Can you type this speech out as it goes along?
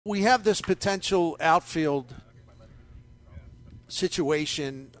We have this potential outfield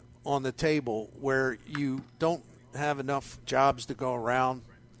situation on the table where you don't have enough jobs to go around.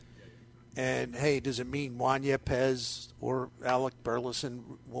 And, hey, does it mean Juan Yepez or Alec Burleson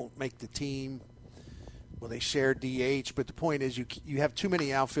won't make the team? Well, they share DH. But the point is you have too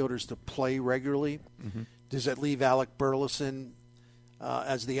many outfielders to play regularly. Mm-hmm. Does that leave Alec Burleson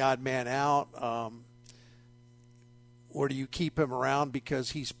as the odd man out? Or do you keep him around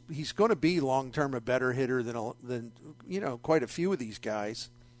because he's going to be long-term a better hitter than quite a few of these guys.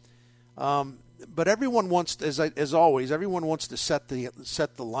 But everyone wants, as always, everyone wants to set the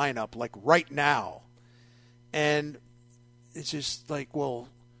lineup like right now, and it's just like, well,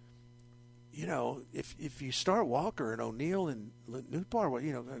 if you start Walker and O'Neill and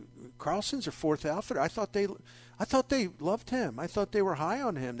Nootbaar, Carlson's their fourth outfielder. I thought they loved him. I thought they were high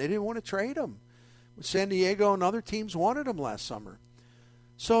on him. They didn't want to trade him. San Diego and other teams wanted him last summer.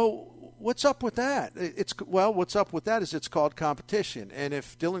 So what's up with that? What's up with that is it's called competition. And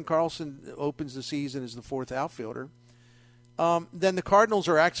if Dylan Carlson opens the season as the fourth outfielder, then the Cardinals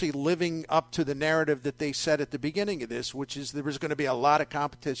are actually living up to the narrative that they said at the beginning of this, which is there was going to be a lot of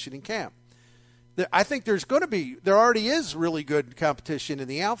competition in camp. I think there already is really good competition in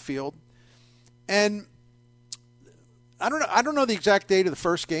the outfield. And I don't know the exact date of the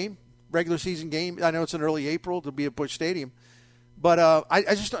first game. Regular season game. I know it's in early April to be at Busch Stadium, but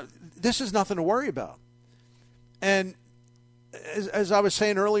I just this is nothing to worry about. And as I was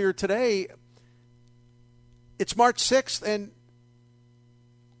saying earlier today, it's March 6th, and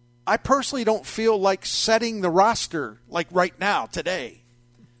I personally don't feel like setting the roster like right now today.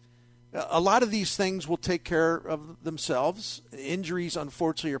 A lot of these things will take care of themselves. Injuries,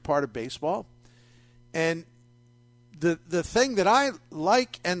 unfortunately, are part of baseball, and the thing that I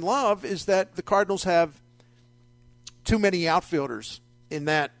like and love is that the Cardinals have too many outfielders in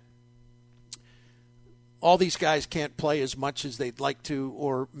that all these guys can't play as much as they'd like to,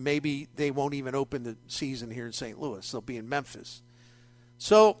 or maybe they won't even open the season here in St. Louis. They'll be in Memphis.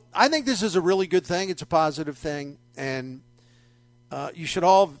 So I think this is a really good thing. It's a positive thing, and you should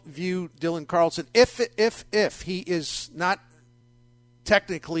all view Dylan Carlson, if he is not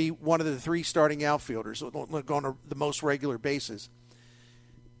technically one of the three starting outfielders on the most regular basis.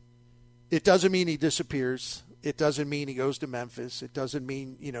 It doesn't mean he disappears. It doesn't mean he goes to Memphis. It doesn't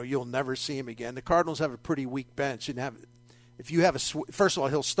mean, you'll never see him again. The Cardinals have a pretty weak bench. And first of all,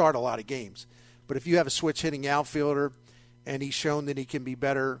 he'll start a lot of games. But if you have a switch-hitting outfielder and he's shown that he can be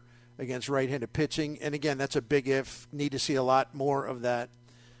better against right-handed pitching, and again, that's a big if, need to see a lot more of that,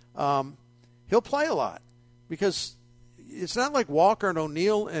 he'll play a lot because it's not like Walker and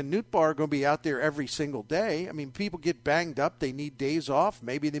O'Neill and Nootbaar are going to be out there every single day. I mean, people get banged up. They need days off.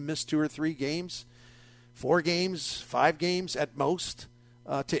 Maybe they miss 2 or 3 games, 4 games, 5 games at most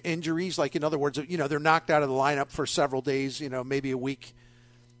to injuries. Like, in other words, they're knocked out of the lineup for several days, maybe a week.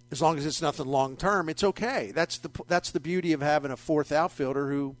 As long as it's nothing long-term, it's okay. That's the beauty of having a fourth outfielder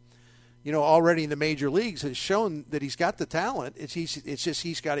who, already in the major leagues has shown that he's got the talent. It's just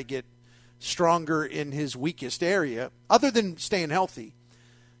he's got to get stronger in his weakest area, other than staying healthy.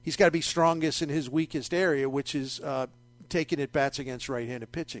 He's got to be strongest in his weakest area, which is taking at bats against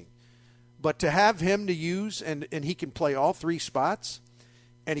right-handed pitching. But to have him to use, and he can play all 3 spots,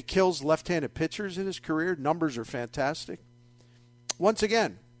 and he kills left-handed pitchers in his career, numbers are fantastic. Once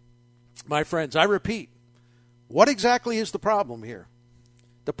again, my friends, I repeat, what exactly is the problem here?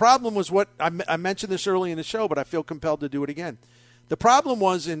 The problem was what I mentioned this early in the show, but I feel compelled to do it again. The problem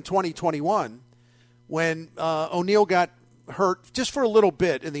was in 2021 when O'Neill got hurt just for a little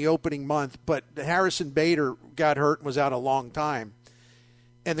bit in the opening month, but Harrison Bader got hurt and was out a long time.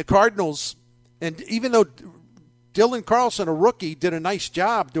 And the Cardinals, and even though Dylan Carlson, a rookie, did a nice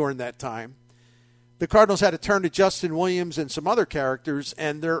job during that time, the Cardinals had to turn to Justin Williams and some other characters,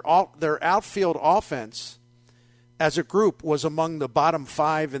 and their outfield offense as a group was among the bottom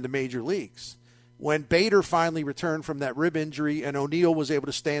 5 in the major leagues. When Bader finally returned from that rib injury and O'Neill was able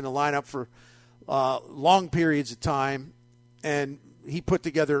to stay in the lineup for long periods of time, and he put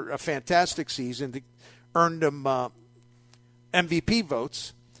together a fantastic season that earned him MVP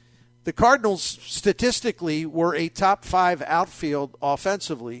votes, the Cardinals statistically were a top 5 outfield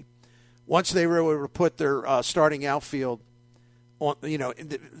offensively once they were able to put their starting outfield on,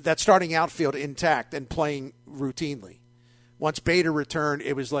 that starting outfield intact and playing routinely. Once Bader returned,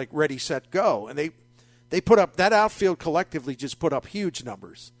 it was like ready, set, go. And they put up, that outfield collectively just put up huge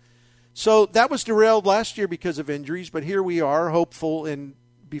numbers. So that was derailed last year because of injuries, but here we are hopeful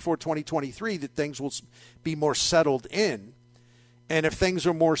before 2023 that things will be more settled in. And if things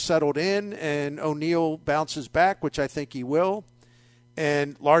are more settled in and O'Neill bounces back, which I think he will,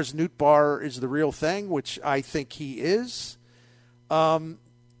 and Lars Nootbaar is the real thing, which I think he is. And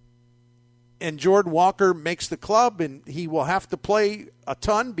Jordan Walker makes the club, and he will have to play a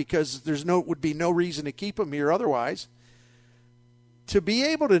ton because would be no reason to keep him here otherwise. To be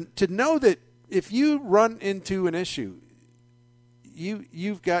able to know that if you run into an issue,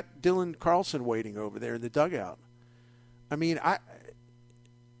 you've got Dylan Carlson waiting over there in the dugout. I mean, I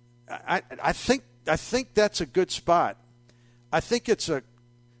think that's a good spot. I think it's a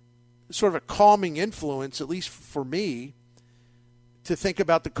sort of a calming influence, at least for me, to think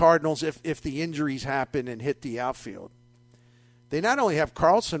about the Cardinals if the injuries happen and hit the outfield. They not only have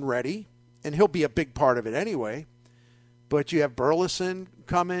Carlson ready, and he'll be a big part of it anyway, but you have Burleson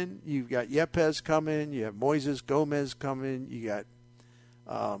coming, you've got Yepez coming, you have Moises Gomez coming, you got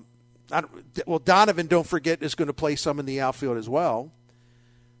Donovan, don't forget, is going to play some in the outfield as well.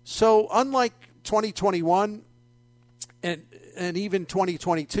 So unlike 2021 and even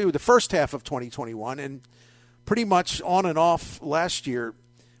 2022, the first half of 2021, and pretty much on and off last year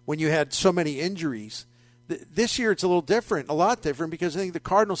when you had so many injuries, this year it's a little different, a lot different, because I think the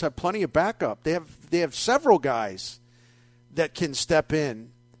Cardinals have plenty of backup. They have several guys that can step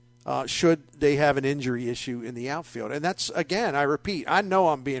in should they have an injury issue in the outfield. And that's, again, I repeat, I know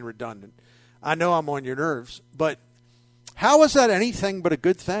I'm being redundant. I know I'm on your nerves. But how is that anything but a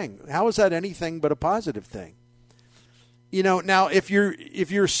good thing? How is that anything but a positive thing? You know, now if you're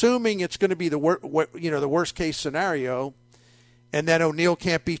assuming it's going to be the worst case scenario, and that O'Neill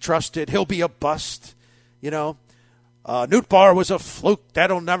can't be trusted, he'll be a bust. You know, Nootbaar was a fluke,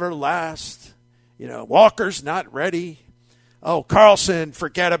 that'll never last. You know, Walker's not ready. Oh, Carlson,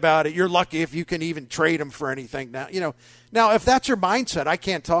 forget about it. You're lucky if you can even trade him for anything now. You know, now if that's your mindset, I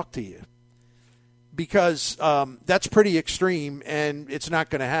can't talk to you because that's pretty extreme and it's not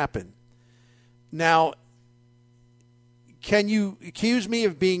going to happen. Now, can you accuse me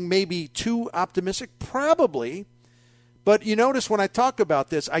of being maybe too optimistic? Probably. But you notice when I talk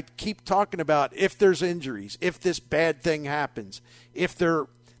about this, I keep talking about if there's injuries, if this bad thing happens, if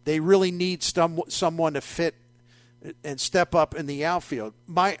they really need someone to fit and step up in the outfield.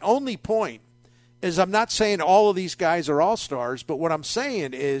 My only point is I'm not saying all of these guys are all-stars, but what I'm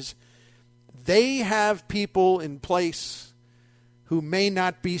saying is they have people in place who may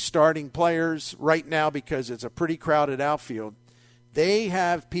not be starting players right now because it's a pretty crowded outfield. They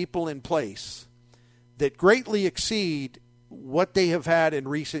have people in place that greatly exceed what they have had in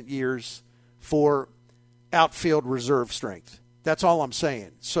recent years for outfield reserve strength. That's all I'm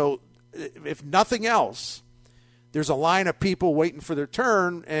saying. So if nothing else, there's a line of people waiting for their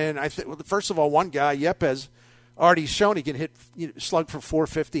turn, and I think, well, first of all, one guy, Yepez, already shown he can hit, slug for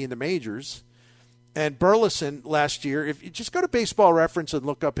 450 in the majors. And Burleson last year, if you just go to Baseball Reference and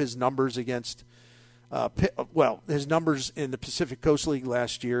look up his numbers against, his numbers in the Pacific Coast League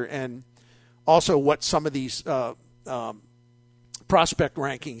last year, and also what some of these prospect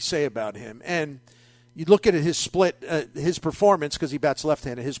rankings say about him. And you look at his split, his performance, because he bats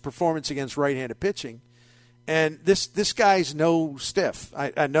left-handed, his performance against right-handed pitching. And this guy's no stiff.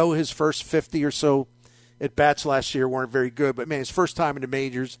 I know his first 50 or so at bats last year weren't very good, but, man, his first time in the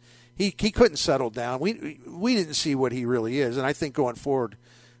majors, he couldn't settle down. We didn't see what he really is, and I think going forward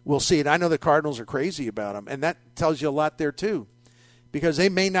we'll see it. I know the Cardinals are crazy about him, and that tells you a lot there too, because they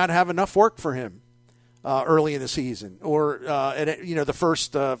may not have enough work for him early in the season or the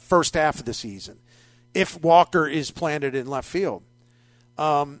first half of the season if Walker is planted in left field.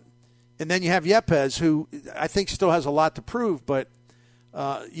 And then you have Yepez, who I think still has a lot to prove, but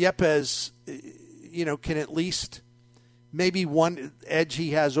Yepez, can at least maybe one edge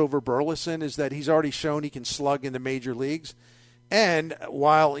he has over Burleson is that he's already shown he can slug in the major leagues. And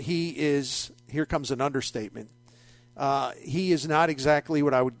while he is, here comes an understatement, he is not exactly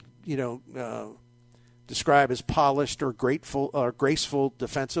what I would, describe as polished or graceful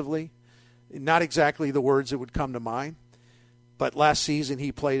defensively. Not exactly the words that would come to mind. But last season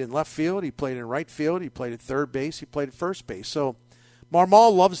he played in left field, he played in right field, he played at third base, he played at first base. So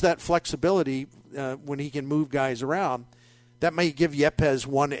Marmol loves that flexibility when he can move guys around. That may give Yepez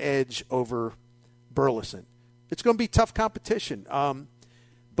one edge over Burleson. It's going to be tough competition.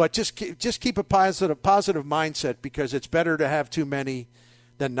 But just keep a positive mindset, because it's better to have too many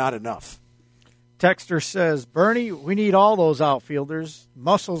than not enough. Texter says, Bernie, we need all those outfielders.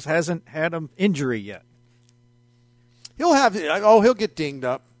 Muscles hasn't had an injury yet. He'll get dinged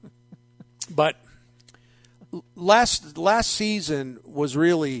up. But last season was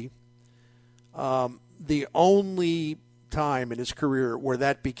really the only time in his career where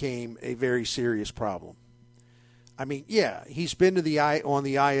that became a very serious problem. I mean, yeah, he's been on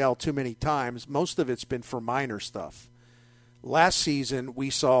the IL too many times. Most of it's been for minor stuff. last season we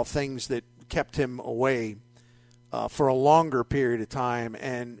saw things that kept him away for a longer period of time,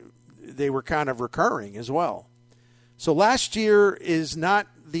 and they were kind of recurring as well. So last year is not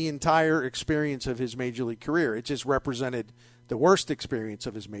the entire experience of his Major League career. It just represented the worst experience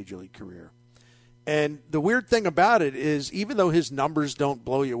of his Major League career. And the weird thing about it is, even though his numbers don't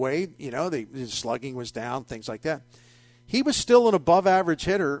blow you away, his slugging was down, things like that, he was still an above-average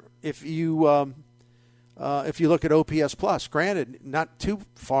hitter if you look at OPS plus. Granted, not too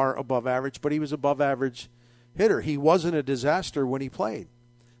far above average, but he was above-average hitter. He wasn't a disaster when he played.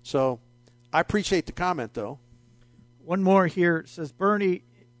 So I appreciate the comment, though. One more here. It says, Bernie,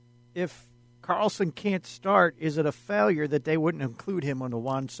 if Carlson can't start, is it a failure that they wouldn't include him on the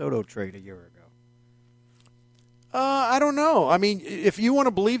Juan Soto trade a year ago? I don't know. I mean, if you want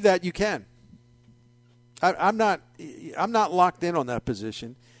to believe that, you can. I'm not locked in on that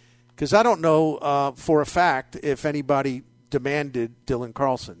position because I don't know for a fact if anybody demanded Dylan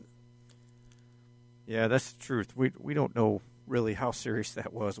Carlson. Yeah, that's the truth. We don't know really how serious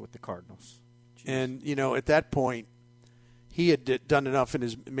that was with the Cardinals. Jeez. And, at that point, he had done enough in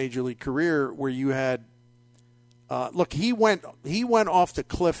his Major League career where you had look, he went off the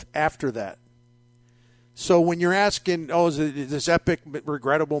cliff after that. So when you're asking, is it this epic,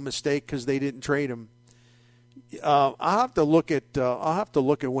 regrettable mistake because they didn't trade him? I'll have to look at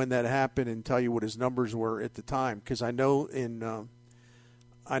when that happened and tell you what his numbers were at the time, because I know in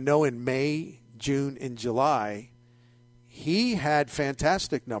May, June, and July he had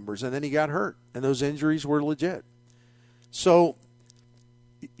fantastic numbers, and then he got hurt, and those injuries were legit. So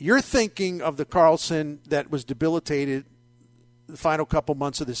you're thinking of the Carlson that was debilitated the final couple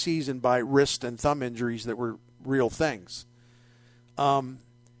months of the season by wrist and thumb injuries that were real things.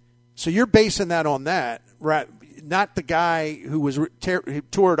 So you're basing that on that, right? Not the guy who was who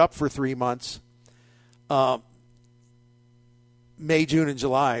tore it up for 3 months, May, June, and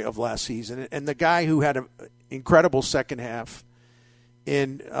July of last season, and the guy who had an incredible second half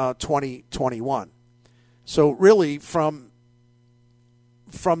in 2021. So really, from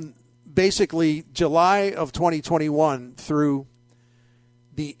basically July of 2021 through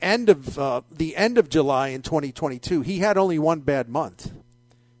the end of July in 2022, he had only one bad month.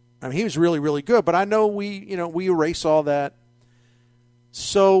 I mean, he was really, really good, but I know we erase all that.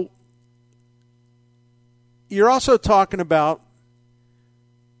 So you're also talking about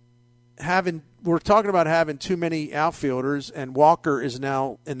having too many outfielders, and Walker is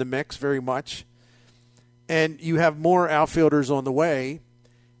now in the mix very much. And you have more outfielders on the way.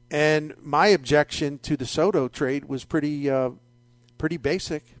 And my objection to the Soto trade was pretty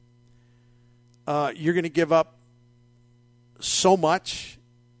basic. You're going to give up so much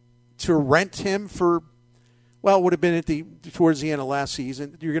to rent him for, it would have been towards the end of last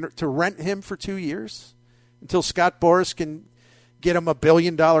season. You're going to rent him for 2 years until Scott Boras can get him $1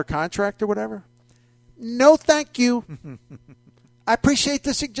 billion contract or whatever. No, thank you. I appreciate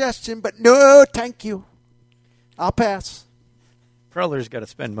the suggestion, but no, thank you. I'll pass. Preller's got to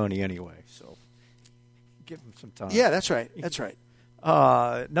spend money anyway, so give him some time. Yeah, that's right. That's right.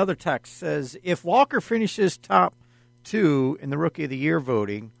 Another text says, if Walker finishes top 2 in the Rookie of the Year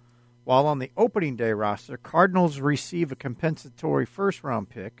voting while on the opening day roster, Cardinals receive a compensatory first-round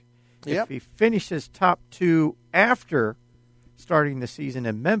pick. Yep. If he finishes top 2 after starting the season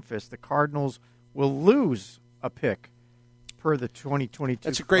in Memphis, the Cardinals will lose a pick per the 2022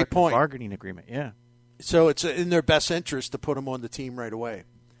 That's a great point. Bargaining agreement. Yeah. So it's in their best interest to put him on the team right away.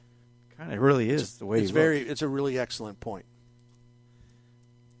 Kind of really is the way it's a really excellent point.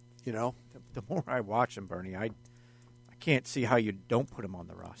 The more I watch him, Bernie, I can't see how you don't put him on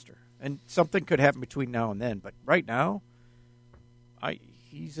the roster. And something could happen between now and then, but right now,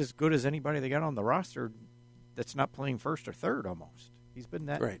 he's as good as anybody they got on the roster that's not playing first or third almost. He's been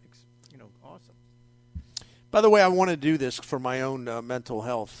that right. Awesome. By the way, I want to do this for my own mental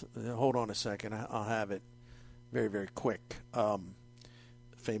health. Hold on a second. I'll have it very, very quick.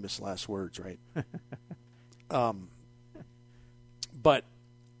 Famous last words, right? But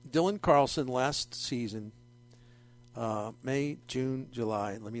Dylan Carlson last season, May, June,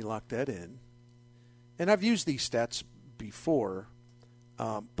 July, let me lock that in. And I've used these stats before,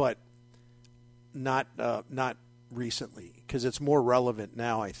 but not recently, because it's more relevant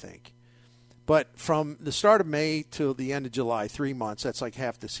now, I think. But from the start of May till the end of July, 3 months, that's like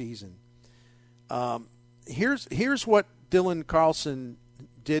half the season. Here's what Dylan Carlson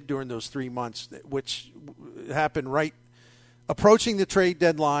did during those 3 months, which happened right approaching the trade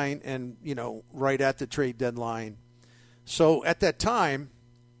deadline and, right at the trade deadline. So at that time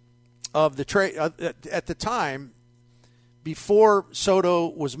of the trade, before Soto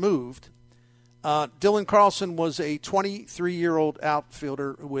was moved, Dylan Carlson was a 23-year-old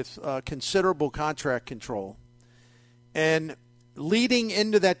outfielder with considerable contract control. And leading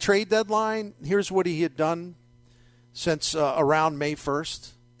into that trade deadline, here's what he had done since around May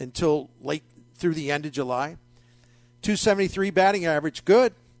 1st until late through the end of July. 273 batting average,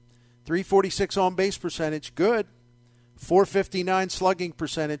 good. 346 on-base percentage, good. 459 slugging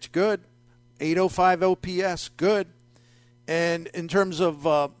percentage, good. 805 OPS, good. And in terms of,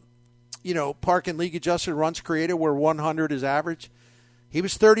 park and league adjusted runs created, where 100 is average, he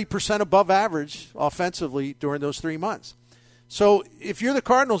was 30% above average offensively during those 3 months. So if you're the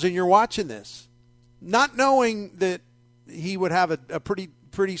Cardinals and you're watching this, not knowing that he would have a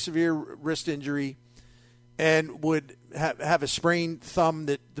pretty severe wrist injury and would have a sprained thumb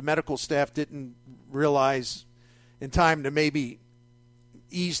that the medical staff didn't realize in time to maybe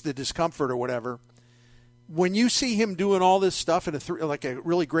ease the discomfort or whatever, when you see him doing all this stuff in a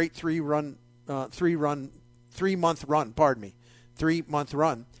really great 3-month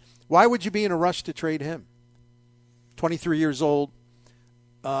run, why would you be in a rush to trade him? 23 years old,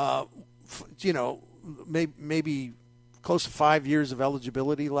 maybe close to 5 years of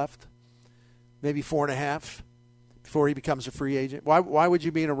eligibility left, maybe 4.5 before he becomes a free agent. Why would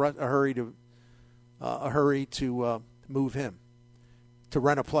you be in a hurry to move him, to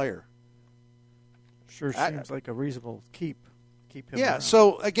rent a player? Sure seems like a reasonable keep him Yeah, around.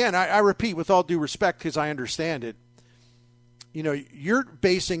 so again, I repeat with all due respect because I understand it. You're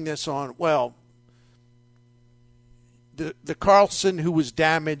basing this on, the Carlson who was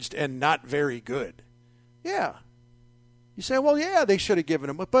damaged and not very good. Yeah. You say, they should have given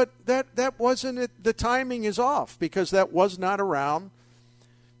him. But that wasn't it. The timing is off because that was not around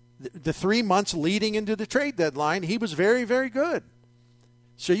the 3 months leading into the trade deadline. He was very, very good.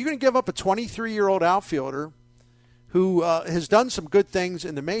 So you're going to give up a 23-year-old outfielder who has done some good things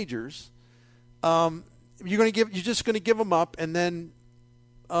in the majors. You're just going to give him up, and then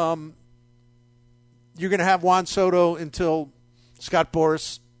you're going to have Juan Soto until Scott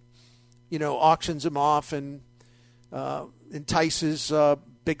Boras, auctions him off and entices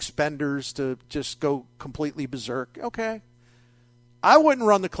big spenders to just go completely berserk. Okay. I wouldn't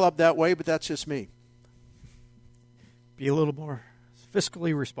run the club that way, but that's just me. Be a little more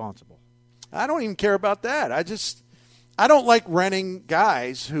fiscally responsible. I don't even care about that. I don't like renting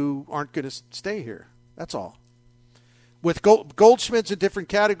guys who aren't going to stay here. That's all. With Goldschmidt's a different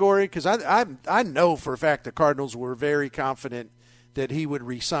category because I know for a fact the Cardinals were very confident that he would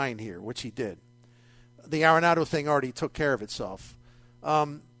re-sign here, which he did. The Arenado thing already took care of itself.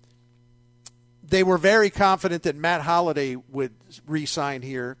 They were very confident that Matt Holliday would re-sign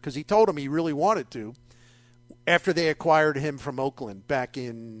here because he told them he really wanted to after they acquired him from Oakland back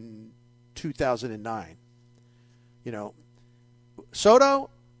in 2009. Soto,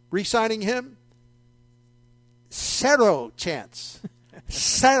 re-signing him, zero chance.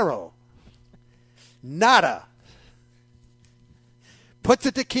 Zero. Nada. Put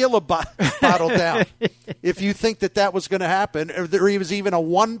the tequila bottle down if you think that was going to happen, or there was even a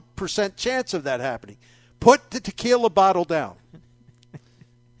 1% chance of that happening. Put the tequila bottle down.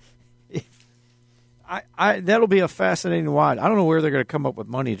 That'll be a fascinating watch. I don't know where they're going to come up with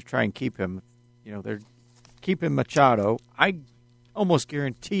money to try and keep him. They're keeping Machado. I almost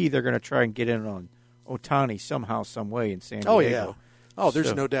guarantee they're going to try and get in on Ohtani somehow, some way in San Diego. Oh, yeah. Oh,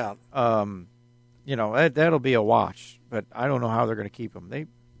 there's no doubt. That'll be a watch, but I don't know how they're going to keep him.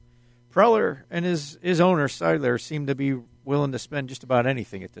 Preller and his owner, Seidler, seem to be willing to spend just about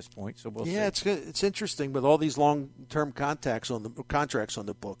anything at this point, so we'll see. Yeah, it's interesting with all these long-term contracts on the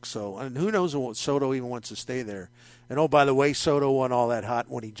book. So, and who knows if Soto even wants to stay there. And, oh, by the way, Soto won all that hot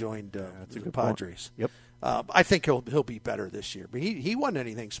when he joined the Padres. Yep. I think he'll be better this year. But he wasn't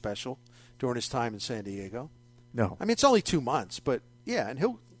anything special during his time in San Diego. No. I mean, it's only 2 months, but, yeah,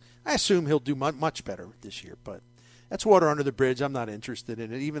 and I assume he'll do much better this year. But that's water under the bridge. I'm not interested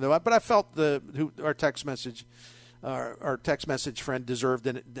in it, but I felt our text message friend deserved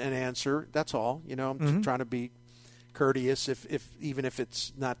an answer. That's all. I'm trying to be courteous, even if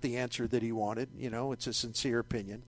it's not the answer that he wanted. It's a sincere opinion.